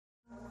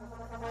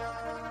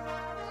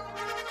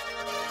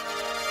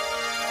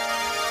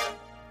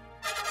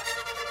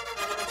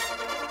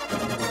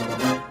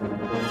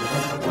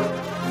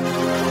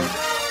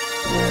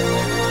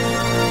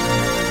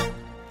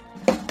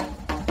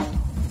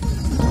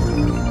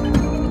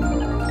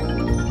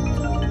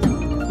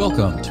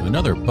Welcome to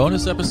another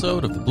bonus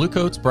episode of the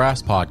Bluecoats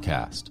Brass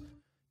Podcast.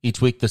 Each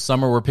week this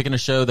summer, we're picking a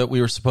show that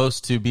we were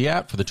supposed to be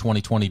at for the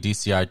 2020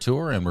 DCI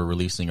Tour, and we're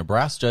releasing a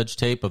brass judge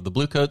tape of the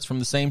Bluecoats from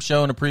the same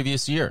show in a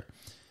previous year.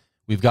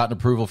 We've gotten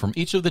approval from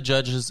each of the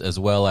judges, as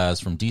well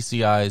as from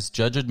DCI's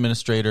Judge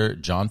Administrator,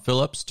 John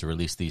Phillips, to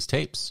release these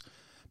tapes.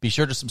 Be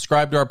sure to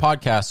subscribe to our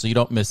podcast so you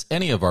don't miss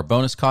any of our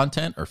bonus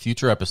content or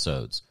future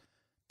episodes.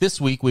 This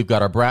week, we've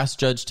got our brass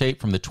judge tape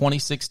from the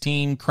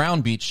 2016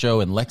 Crown Beach show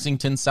in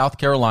Lexington, South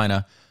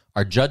Carolina.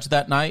 Our judge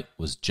that night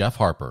was Jeff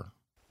Harper.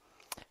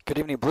 Good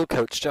evening,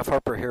 Bluecoats. Jeff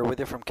Harper here with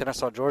you from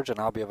Kennesaw, Georgia, and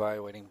I'll be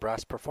evaluating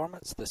brass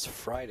performance this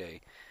Friday,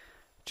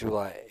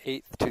 July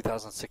 8th,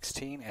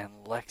 2016, in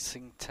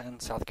Lexington,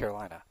 South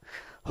Carolina.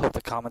 Hope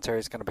the commentary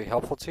is going to be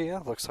helpful to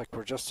you. Looks like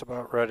we're just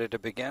about ready to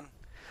begin.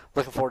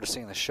 Looking forward to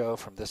seeing the show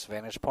from this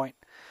vantage point.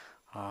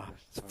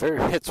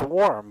 It's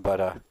warm,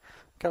 but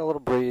got a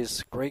little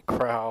breeze, great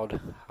crowd,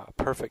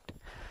 perfect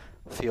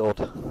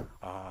field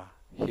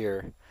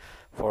here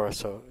for us.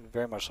 So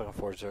very much looking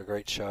forward to a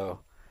great show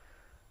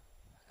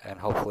and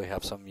hopefully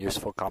have some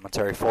useful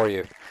commentary for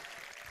you.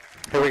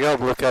 Here we go,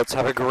 Bluecoats.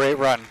 Have a great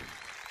run.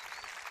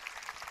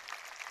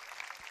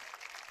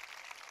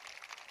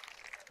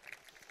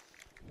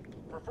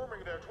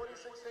 Performing their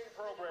 2016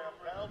 program,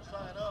 Down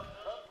Sign Up,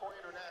 Dubcore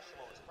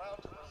International is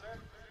proud to present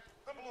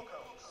the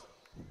Bluecoats.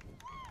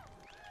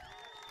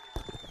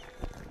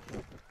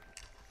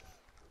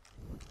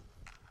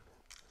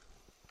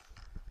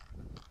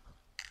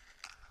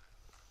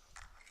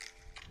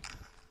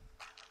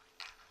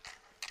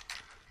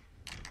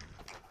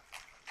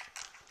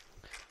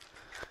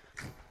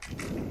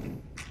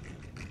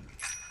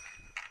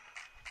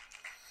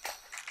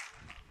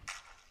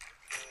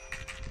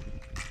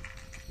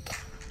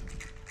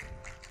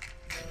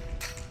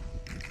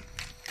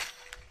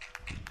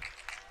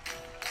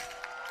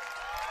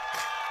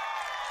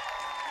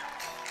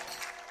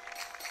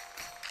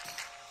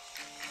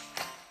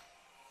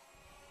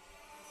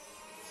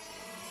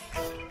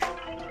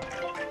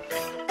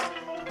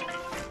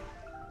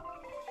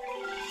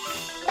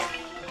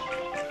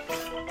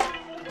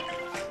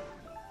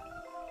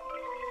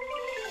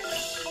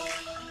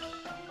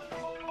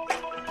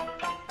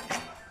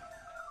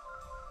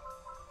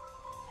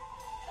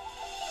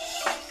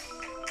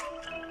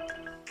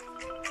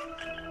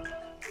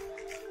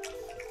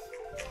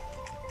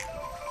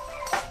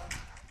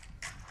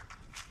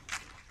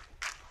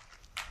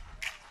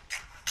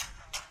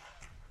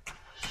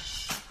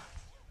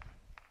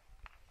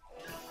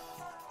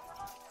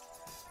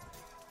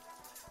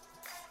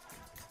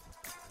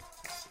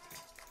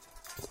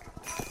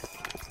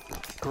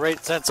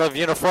 Great sense of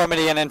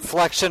uniformity and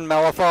inflection,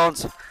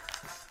 mellophones.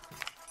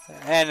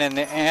 And an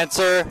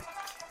answer.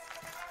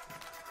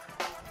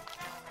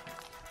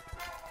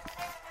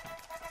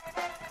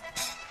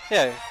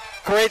 Yeah,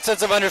 great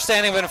sense of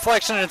understanding of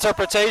inflection and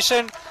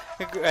interpretation,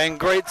 and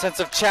great sense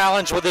of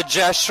challenge with the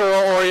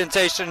gestural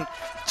orientation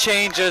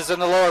changes in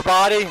the lower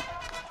body.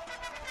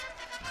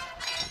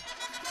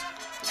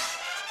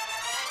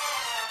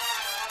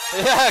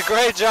 Yeah,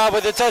 great job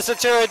with the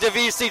Tessitura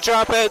Divisi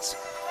trumpets.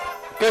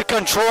 Good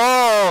control.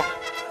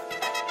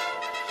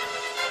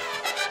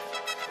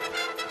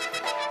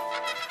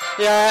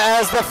 Yeah,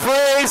 as the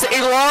phrase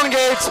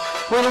elongates,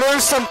 we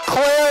lose some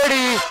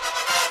clarity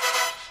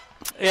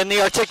in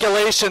the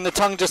articulation. The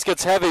tongue just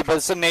gets heavy, but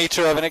it's the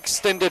nature of an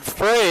extended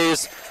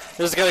phrase.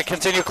 This is going to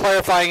continue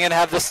clarifying and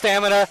have the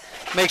stamina.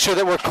 Make sure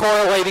that we're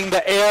correlating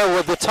the air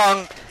with the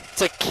tongue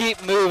to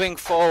keep moving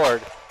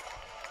forward.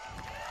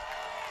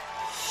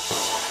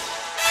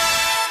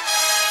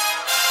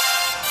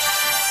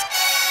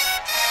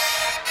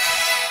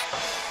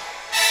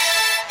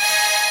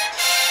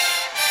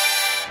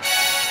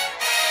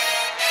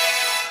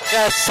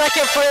 The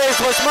second phrase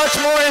was much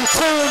more in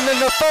tune than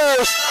the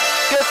first.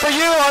 Good for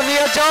you on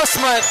the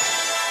adjustment.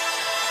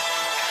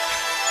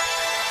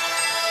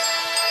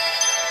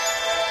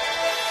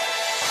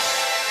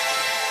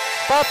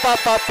 Bop,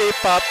 bop, bop, beep,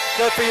 bop.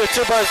 Good for you,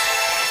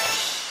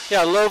 tubas.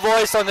 Yeah, low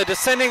voice on the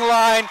descending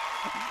line.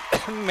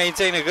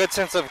 Maintain a good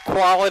sense of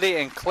quality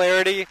and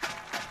clarity.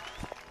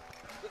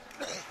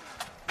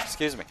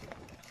 Excuse me.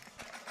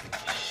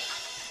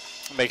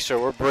 Make sure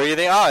we're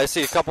breathing. Oh, I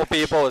see a couple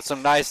people with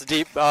some nice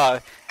deep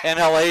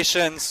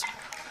inhalations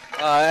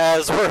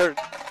as we're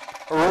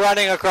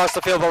running across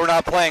the field, but we're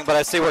not playing. But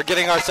I see we're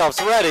getting ourselves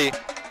ready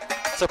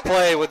to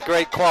play with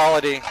great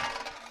quality.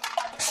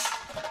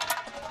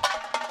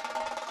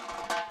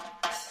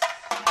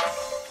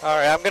 All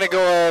right, I'm going to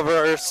go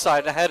over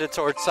side, headed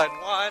towards side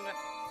one.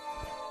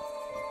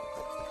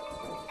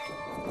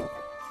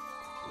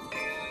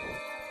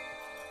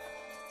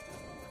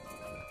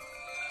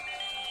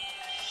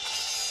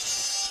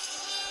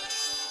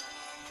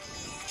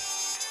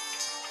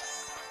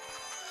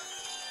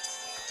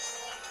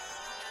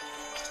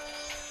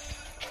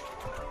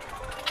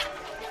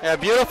 Yeah,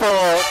 beautiful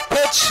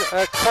pitch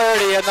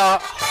clarity in the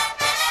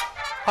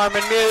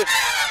Harmon mute.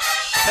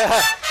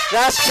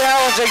 That's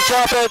challenging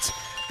trumpets.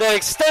 The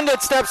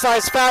extended step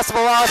size, fast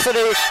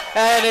velocity,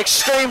 and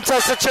extreme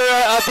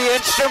tessitura of the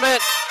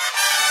instrument.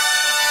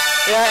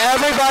 Yeah,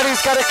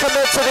 everybody's got to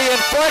commit to the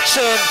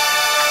inflection.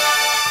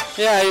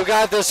 Yeah, you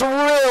got this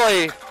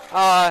really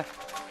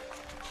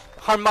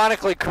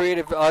harmonically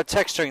creative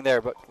texturing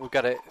there, but we've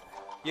got to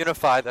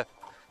unify the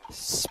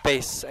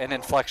space and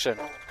inflection.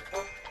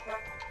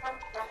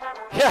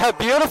 Yeah,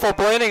 beautiful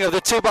blending of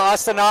the tuba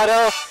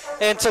ostinato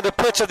into the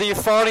pitch of the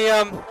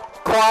euphonium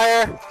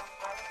choir.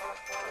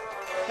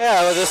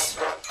 Yeah, with this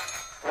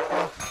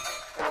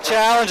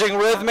challenging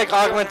rhythmic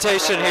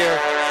augmentation here.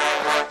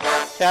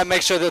 Yeah,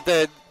 make sure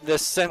that the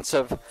sense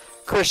of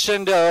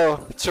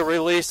crescendo to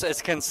release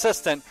is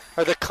consistent,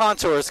 or the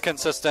contour is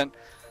consistent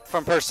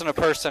from person to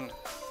person.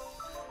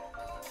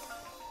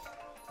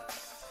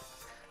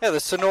 Yeah, the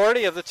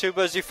sonority of the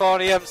tubas,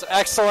 euphoniums,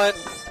 excellent.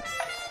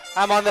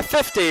 I'm on the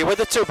 50 with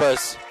the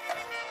tubas.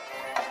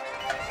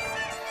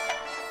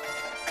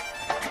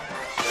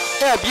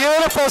 Yeah,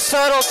 beautiful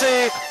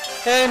subtlety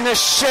in the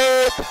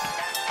shape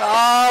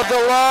of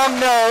the long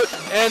note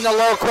in the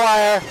low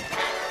choir.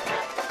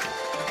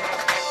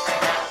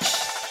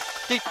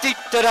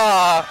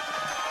 Da-da.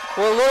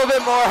 With a little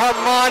bit more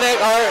harmonic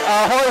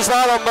or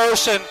horizontal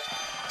motion.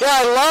 Yeah,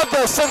 I love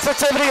the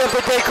sensitivity of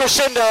the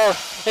decrescendo,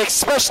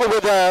 especially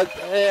with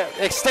the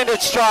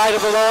extended stride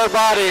of the lower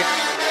body.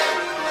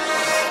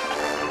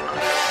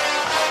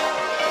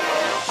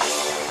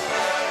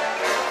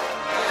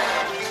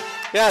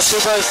 Yeah,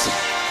 tubas.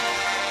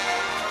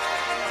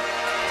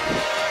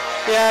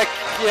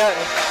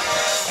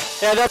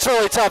 Yeah, that's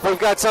really tough. We've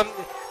got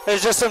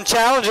there's just some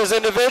challenges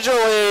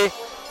individually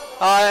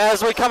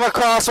as we come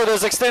across with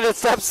those extended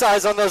step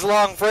size on those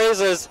long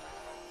phrases.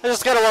 I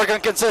just got to work on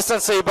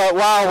consistency, but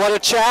wow, what a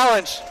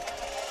challenge.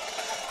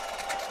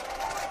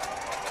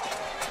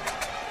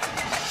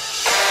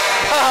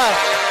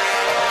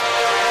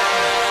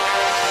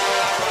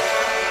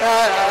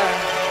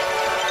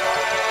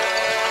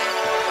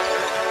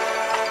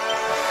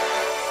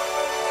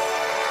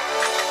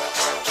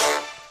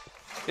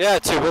 Yeah,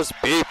 tubas,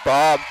 beat,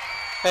 bob.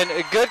 And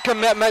a good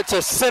commitment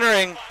to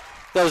centering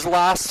those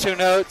last two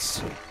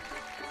notes.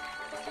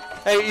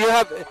 Hey,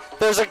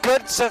 there's a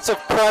good sense of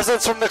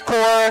presence from the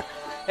core,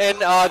 and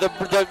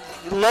the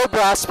low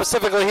brass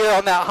specifically here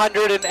on that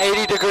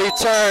 180-degree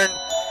turn.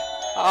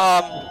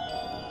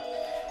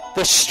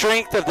 The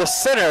strength of the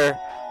center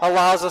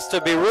allows us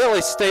to be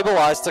really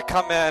stabilized to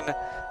come in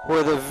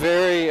with a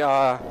very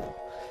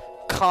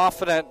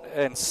confident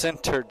and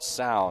centered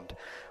sound.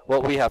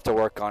 What we have to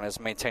work on is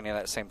maintaining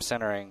that same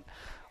centering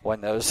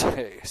when those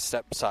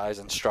step size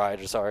and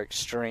strides are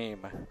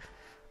extreme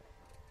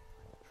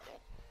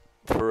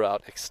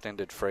throughout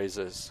extended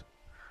phrases.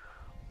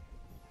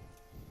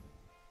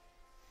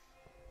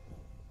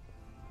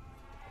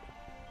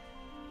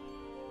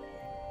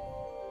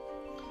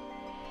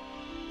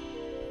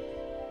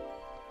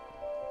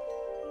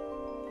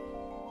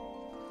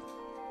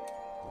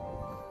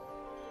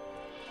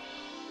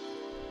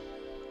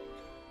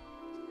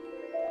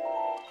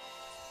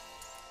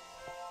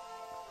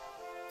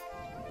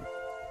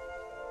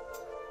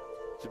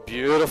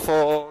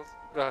 Beautiful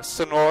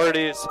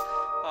sonorities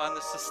on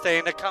the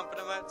sustained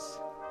accompaniments.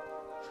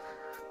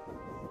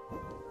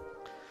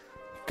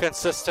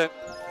 Consistent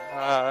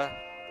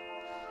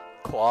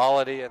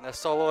quality, and the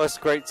soloist,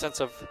 great sense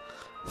of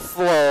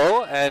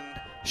flow and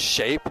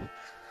shape.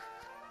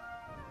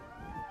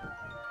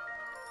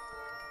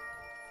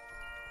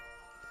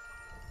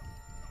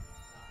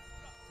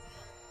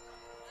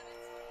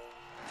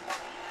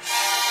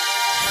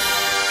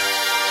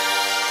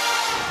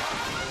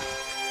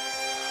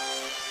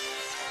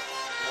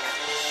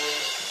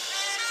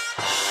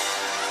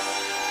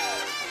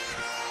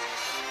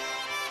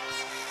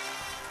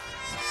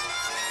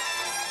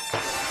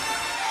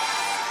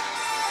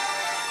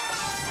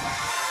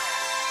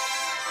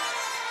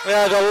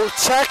 Yeah, the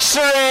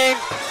texturing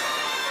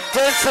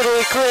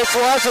density creates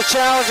lots of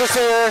challenges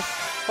here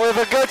with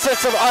a good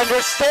sense of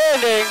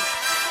understanding,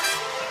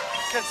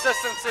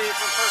 consistency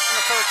from person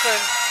to person.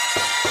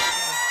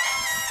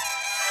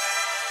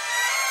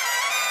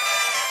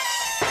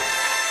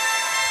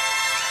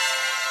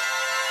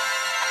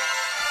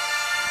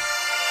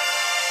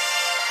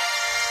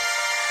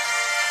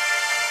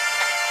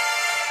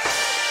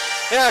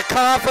 Yeah,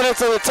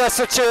 confidence of the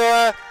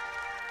tessitura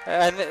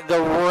and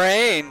the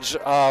range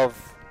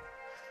of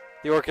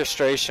the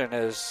orchestration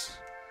is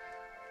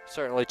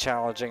certainly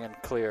challenging and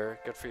clear.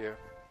 Good for you.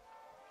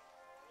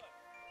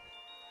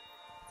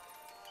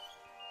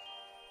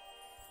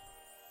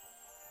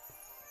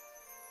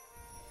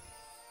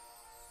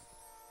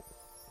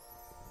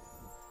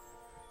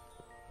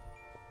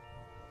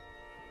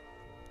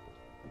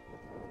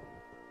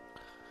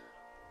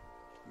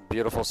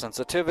 Beautiful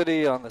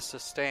sensitivity on the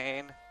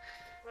sustain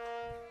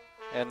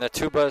and the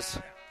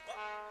tubas.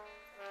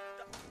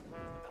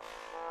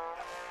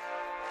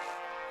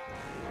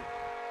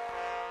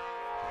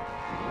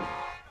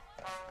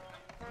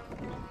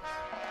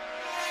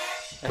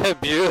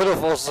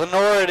 Beautiful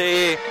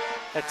sonority,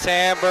 the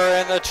timbre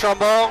and the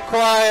trombone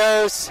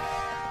choirs,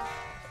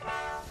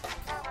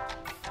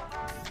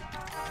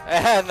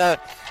 and the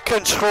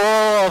control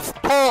of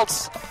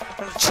pulse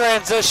and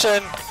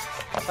transition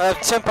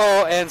of tempo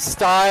and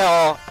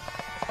style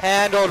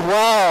handled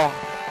well.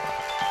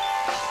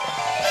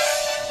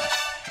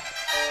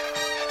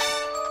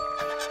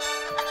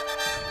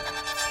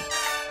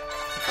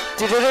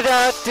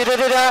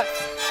 Da-da-da-da.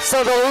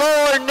 So the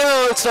lower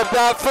notes of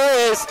that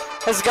phrase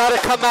has got to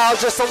come out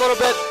just a little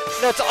bit.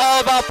 It's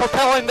all about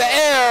propelling the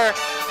air in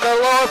the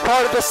lower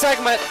part of the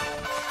segment.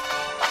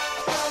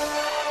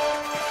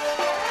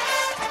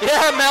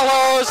 Yeah,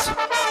 Mellows.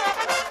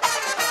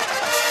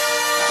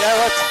 Yeah,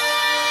 let's.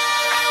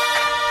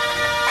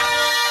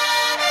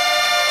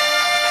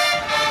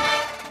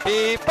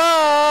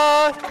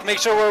 Make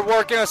sure we're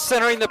working on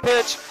centering the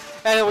pitch.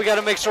 And then we got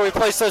to make sure we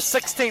place those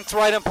 16ths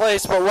right in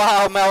place. But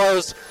wow,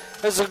 Mellows,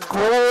 this is a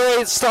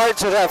great start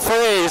to that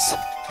phrase.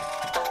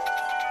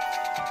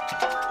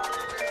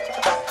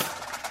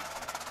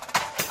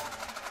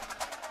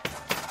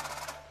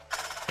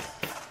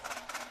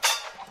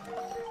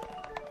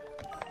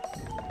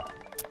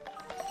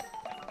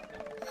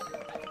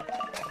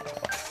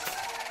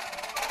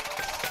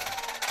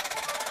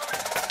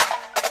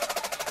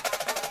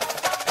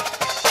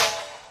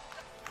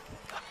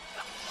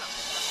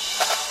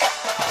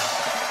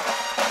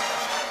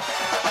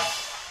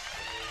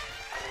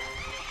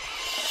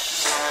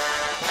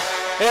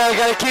 Yeah, we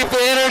got to keep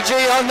the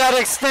energy on that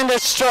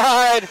extended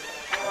stride.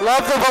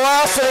 Love the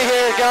velocity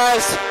here,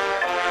 guys.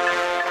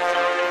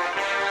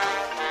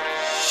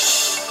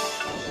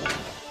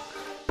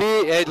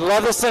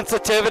 Love the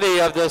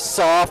sensitivity of the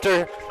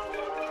softer,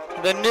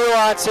 the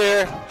nuance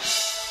here.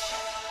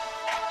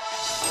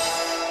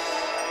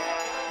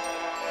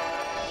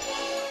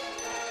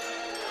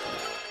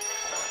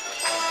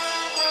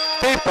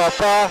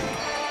 Papa.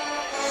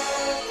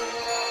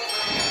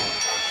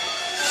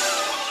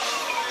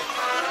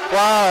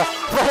 Wow,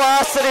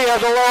 velocity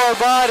of the lower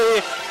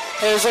body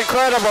is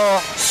incredible.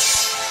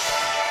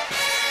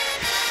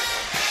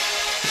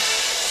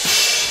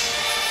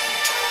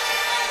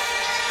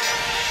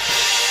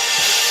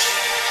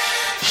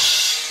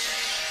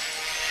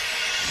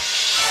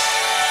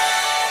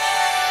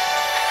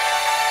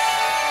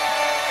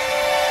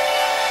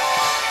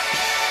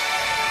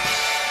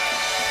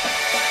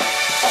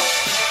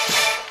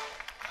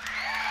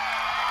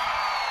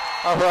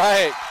 All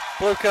right,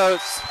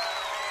 Bluecoats.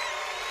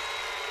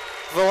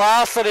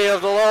 Velocity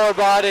of the lower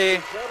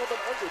body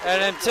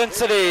and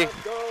intensity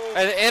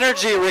and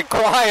energy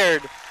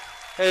required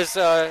is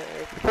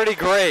pretty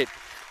great.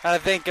 And I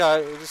think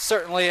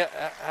certainly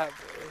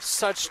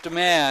such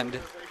demand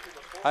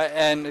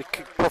and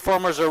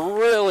performers are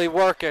really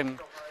working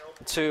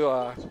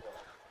to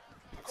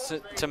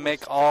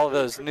make all of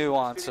those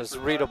nuances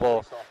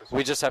readable.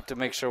 We just have to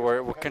make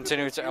sure we're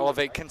continuing to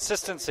elevate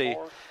consistency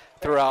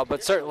throughout,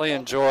 but certainly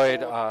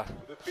enjoyed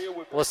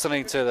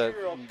listening to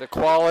the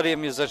quality of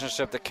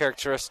musicianship, the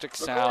characteristic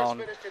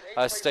sound,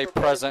 stay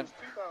present.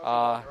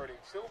 A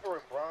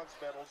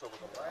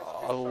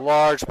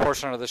large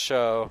portion of the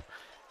show,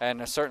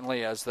 and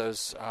certainly as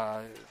those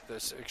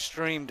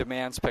extreme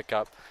demands pick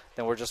up,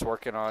 then we're just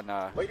working on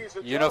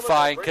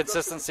unifying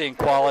consistency and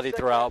quality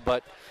throughout.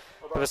 But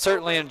I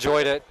certainly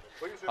enjoyed it.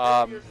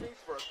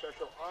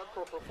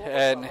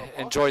 And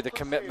enjoy the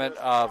commitment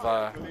of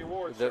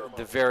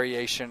the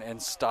variation in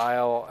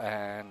style,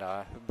 and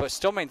but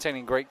still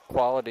maintaining great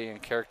quality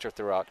and character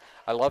throughout.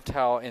 I loved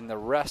how in the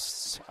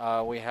rests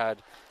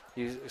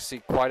you see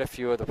quite a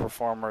few of the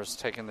performers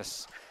taking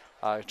this,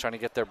 trying to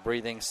get their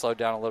breathing slowed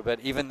down a little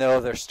bit, even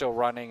though they're still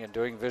running and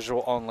doing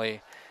visual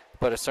only.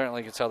 But it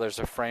certainly can tell there's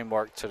a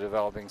framework to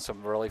developing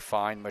some really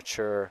fine,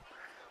 mature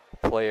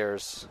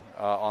players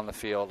on the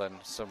field and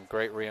some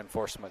great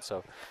reinforcement.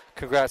 So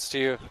congrats to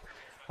you.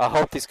 I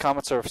hope these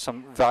comments are of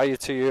some value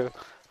to you.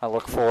 I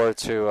look forward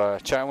to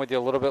chatting with you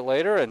a little bit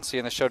later and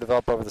seeing the show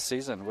develop over the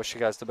season. Wish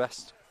you guys the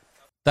best.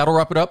 That'll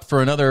wrap it up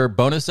for another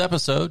bonus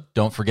episode.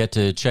 Don't forget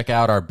to check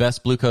out our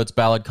Best Bluecoats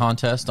Ballad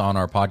contest on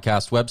our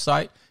podcast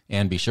website,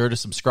 and be sure to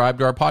subscribe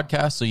to our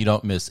podcast so you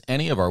don't miss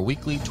any of our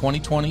weekly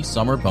 2020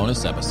 summer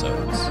bonus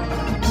episodes.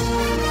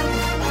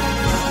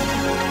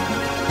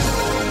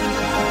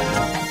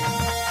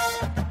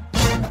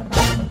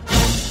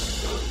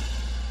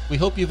 We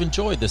hope you've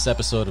enjoyed this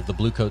episode of the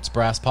Bluecoats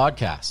Brass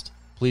Podcast.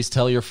 Please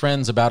tell your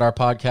friends about our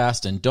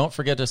podcast, and don't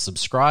forget to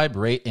subscribe,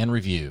 rate, and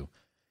review.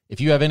 If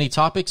you have any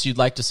topics you'd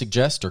like to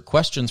suggest or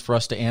questions for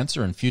us to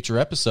answer in future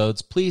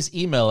episodes, please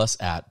email us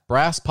at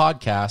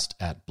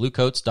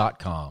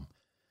brasspodcast@bluecoats.com.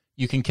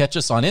 You can catch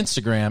us on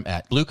Instagram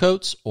at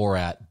Bluecoats or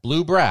at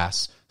Blue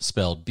Brass,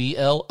 spelled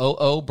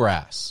B-L-O-O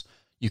Brass.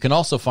 You can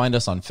also find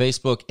us on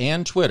Facebook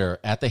and Twitter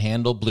at the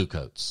handle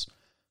Bluecoats.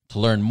 To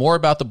learn more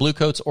about the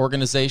Bluecoats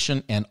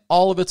organization and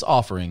all of its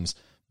offerings,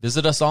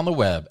 visit us on the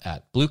web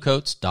at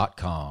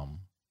bluecoats.com.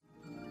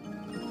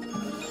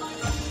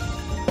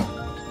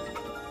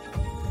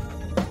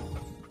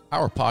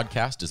 Our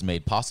podcast is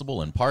made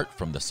possible in part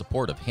from the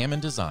support of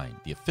Hammond Design,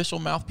 the official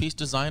mouthpiece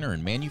designer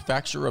and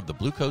manufacturer of the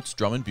Bluecoats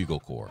Drum and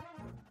Bugle Corps.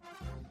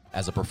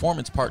 As a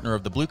performance partner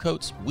of the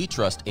Bluecoats, we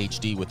trust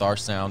HD with our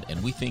sound,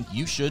 and we think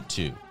you should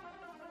too.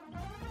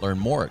 Learn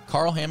more at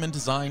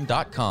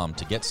carlhammonddesign.com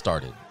to get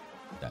started.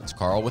 That's That's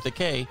Carl with a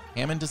K,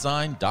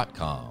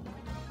 HammondDesign.com.